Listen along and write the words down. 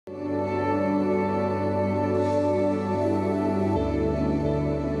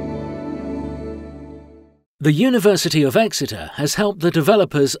The University of Exeter has helped the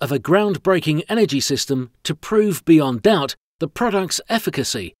developers of a groundbreaking energy system to prove beyond doubt the product's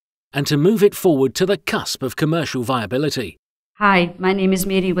efficacy and to move it forward to the cusp of commercial viability. Hi, my name is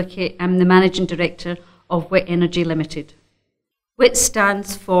Mary Wickett. I'm the Managing Director of WITT Energy Limited. WITT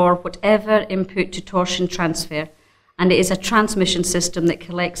stands for Whatever Input to Torsion Transfer, and it is a transmission system that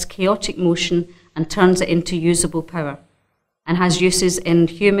collects chaotic motion and turns it into usable power, and has uses in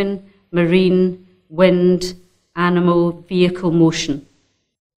human, marine, wind, animal, vehicle motion.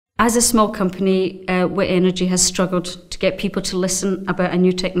 As a small company, WITT Energy has struggled to get people to listen about a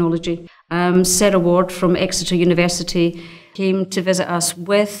new technology. Sarah Ward from Exeter University came to visit us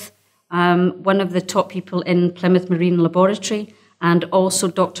with one of the top people in Plymouth Marine Laboratory, and also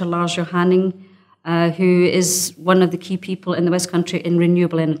Dr. Lars Johanning, who is one of the key people in the West Country in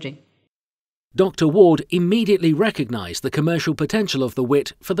renewable energy. Dr. Ward immediately recognised the commercial potential of the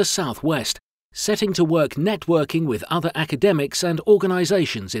WITT for the South West, setting to work networking with other academics and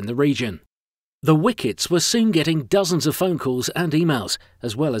organisations in the region. The Wickets were soon getting dozens of phone calls and emails,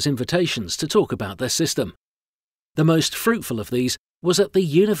 as well as invitations to talk about their system. The most fruitful of these was at the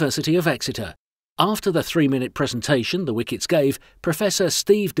University of Exeter. After the 3-minute presentation the Wickets gave, Professor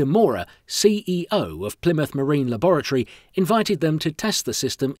Steve Demora, CEO of Plymouth Marine Laboratory, invited them to test the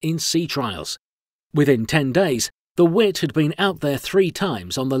system in sea trials. Within 10 days, the WITT had been out there 3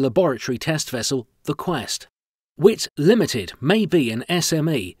 times on the laboratory test vessel, the Quest. WITT Limited may be an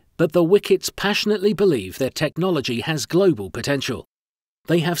SME, but the Wickets passionately believe their technology has global potential.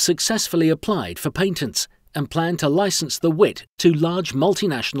 They have successfully applied for patents and plan to license the WITT to large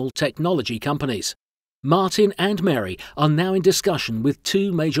multinational technology companies. Martin and Mary are now in discussion with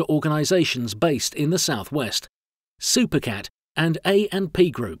 2 major organisations based in the Southwest, Supercat and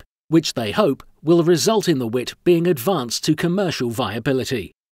A&P Group, which they hope will result in the WITT being advanced to commercial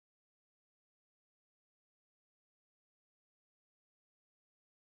viability.